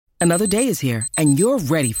Another day is here, and you're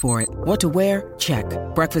ready for it. What to wear? Check.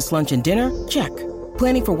 Breakfast, lunch, and dinner? Check.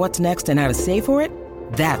 Planning for what's next and how to save for it?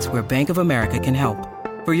 That's where Bank of America can help.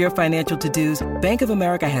 For your financial to-dos, Bank of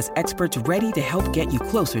America has experts ready to help get you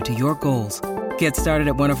closer to your goals. Get started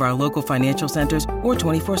at one of our local financial centers or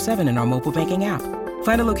 24/7 in our mobile banking app.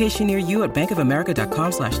 Find a location near you at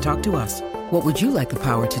bankofamerica.com/talktous. What would you like the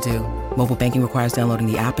power to do? Mobile banking requires downloading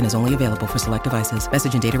the app and is only available for select devices.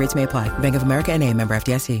 Message and data rates may apply. Bank of America N.A., member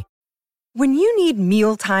FDIC. When you need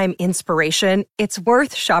mealtime inspiration, it's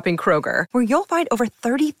worth shopping Kroger, where you'll find over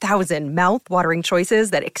 30,000 mouth-watering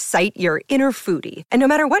choices that excite your inner foodie. And no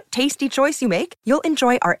matter what tasty choice you make, you'll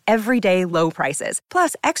enjoy our everyday low prices,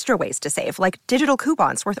 plus extra ways to save, like digital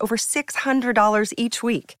coupons worth over $600 each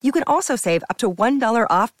week. You can also save up to $1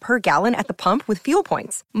 off per gallon at the pump with fuel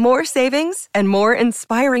points. More savings and more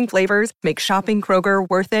inspiring flavors make shopping Kroger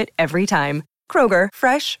worth it every time. Kroger,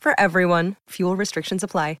 fresh for everyone. Fuel restrictions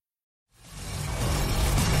apply.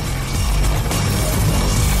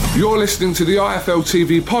 You're listening to the IFL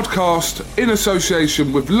TV podcast in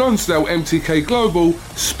association with Lonsdale MTK Global,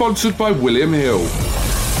 sponsored by William Hill.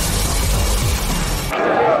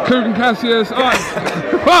 Kugan Cassius,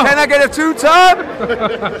 Can I get a two-time?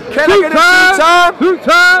 Can I get a two-time?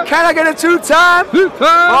 Two-time? Can I get a two-time?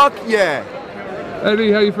 Two-time? Fuck yeah.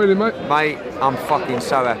 Eddie, how you feeling, mate? Mate, I'm fucking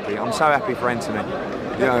so happy. I'm so happy for Anthony.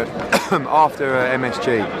 You know, after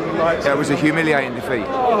MSG, it was a humiliating defeat.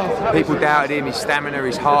 People doubted him, his stamina,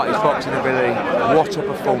 his heart, his boxing ability. What a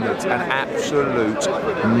performance, an absolute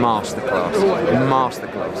masterclass.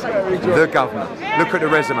 Masterclass. The governor. Look at the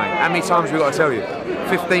resume. How many times have we got to tell you?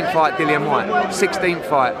 15th fight, Dillian White. 16th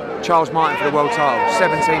fight, Charles Martin for the world title.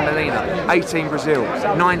 17 Molina. 18 Brazil.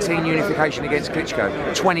 19 unification against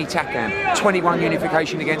Klitschko. 20 Takam. 21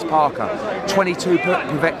 unification against Parker. 22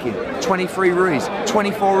 Povetkin. 23 Ruiz.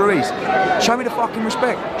 24 Ruiz. Show me the fucking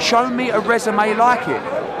respect. Show me a resume like it.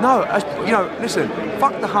 No, you know, listen,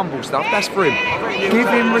 fuck the humble stuff, that's for him. Give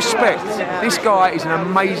him respect. This guy is an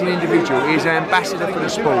amazing individual. He is an ambassador for the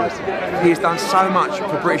sport. He has done so much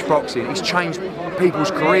for British boxing. He's changed people's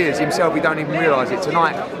careers himself, he don't even realise it.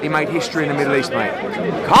 Tonight, he made history in the Middle East, mate.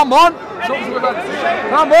 Come on!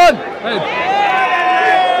 Come on! Hey.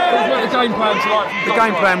 The game plan tonight. The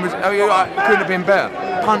game plan was, couldn't have been better.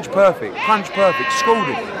 Punch perfect, schooled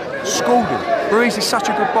him. Ruiz is such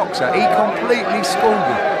a good boxer, he completely schooled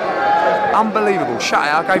him. Unbelievable, shut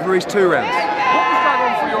it, I gave Ruiz 2 rounds. What was going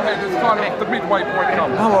on through your head as kind of the midway point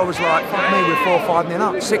come? Oh, I was like, fuck me, we're 4-5-0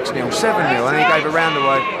 up, 6-0, 7-0, and he gave a round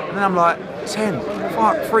away, and then I'm like, 10,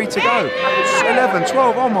 fuck, 3 to go, 11,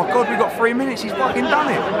 12, oh my god, we got 3 minutes, he's fucking done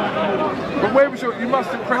it. But where was you must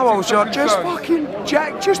have I was like, just fucking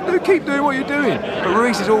Jack, keep doing what you're doing. But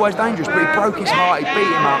Ruiz is always dangerous, but he broke his heart, he beat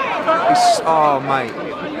him up. Oh mate.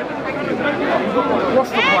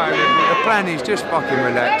 What's the plan? The plan is just fucking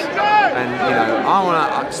relax. And you know, I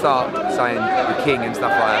want to start saying the king and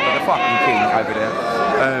stuff like that, but the fucking king over there.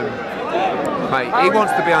 Mate, he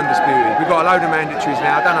wants to be undisputed. We've got a load of mandatories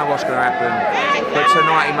now, I don't know what's going to happen. But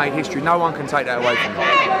tonight he made history, no one can take that away from him.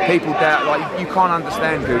 People doubt, like, you can't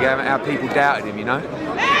understand how people doubted him, you know?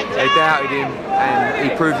 They doubted him and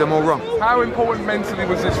he proved them all wrong. How important mentally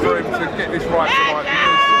was this for him to get this right tonight?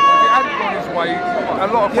 Because if it hadn't gone his way, a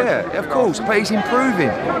lot of... Yeah, of course, but he's improving.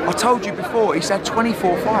 I told you before, he's had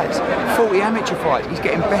 24 fights, 40 amateur fights. He's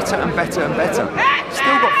getting better and better and better.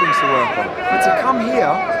 Still got things to work on. But to come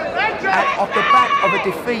here, off the back of a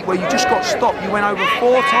defeat where you just got stopped, you went over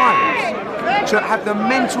 4 times, to have the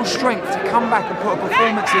mental strength to come back and put a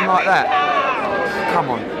performance in like that, come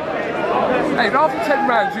on. Hey, after 10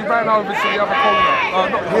 rounds, you ran over to the other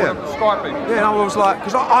corner, Skype. Yeah, and I was like,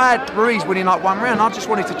 because I had Ruiz winning like 1 round, I just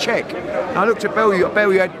wanted to check. And I looked at Bellew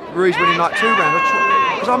had Ruiz winning like 2 rounds,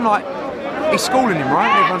 because I'm like, he's schooling him, right?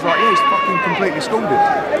 And everyone's like, yeah, he's fucking completely schooled him.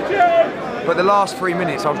 But the last 3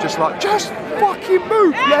 minutes, I was just like, just fucking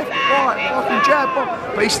move, left, right, fucking jab,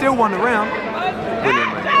 but he still won the round.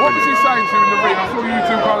 Brilliant, mate. What was he saying to you in the ring? I saw you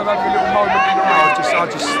two kind of having a little moment in the ring.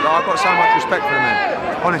 I've got so much respect for the man,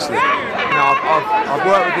 honestly. You know, I've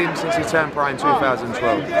worked with him since he turned pro in 2012.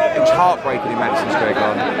 It was heartbreaking in Madison Square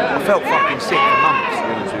Garden. I felt fucking sick for months, to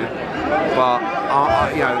be honest with you. But,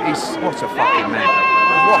 you know, what a fucking man.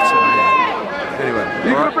 What a man. Anyway.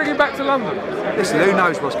 You're going to bring him back to London? Listen, who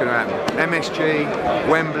knows what's going to happen? MSG,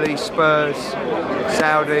 Wembley, Spurs,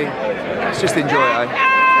 Saudi. Let's just enjoy it,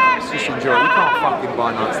 eh? Just enjoy it. You can't fucking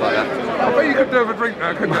buy nights like that. I bet you could do a drink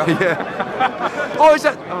now, couldn't you? Yeah. Oh, is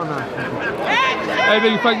that? Oh, no.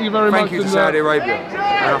 Eddie, thank you very much. Thank you to Saudi Arabia.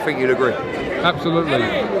 And I think you'd agree. Absolutely.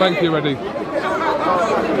 Thank you, Eddie.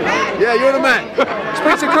 Yeah, you're the man.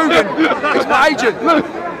 Speak to Coogan. He's my agent.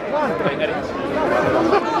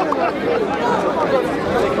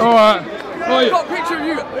 All right. I've got a picture of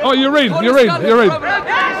you. Oh, you're in. You're in.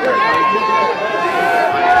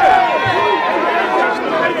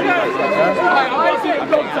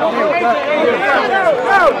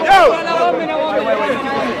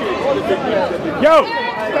 Yo,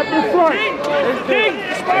 step in front. King,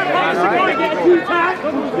 get a 2-tap.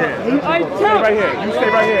 Stay right here. You stay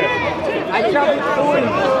right here.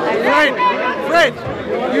 Fred,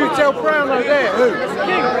 you tell Brown over there. Who?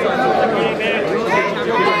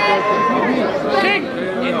 King.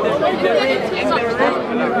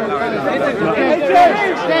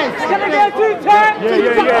 Can I get a 2-tap?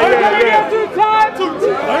 Yeah. Can I get a 2-tap?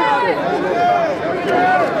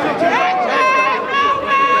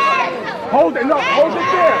 Hold it, no, hold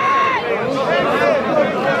it there.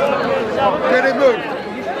 Get it moved.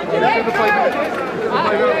 No, hold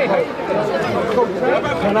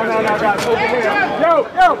it there. Yo,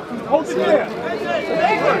 hold it there.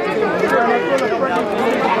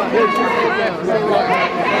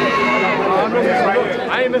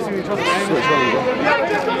 I ain't missing you, trust me.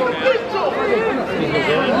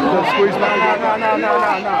 Squeeze no.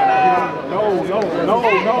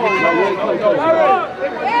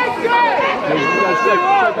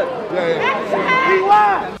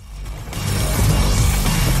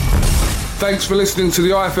 Thanks for listening to the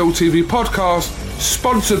IFL TV podcast,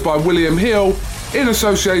 sponsored by William Hill in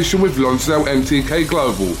association with Lonsdale MTK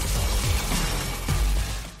Global.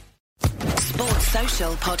 Sports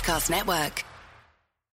Social Podcast Network.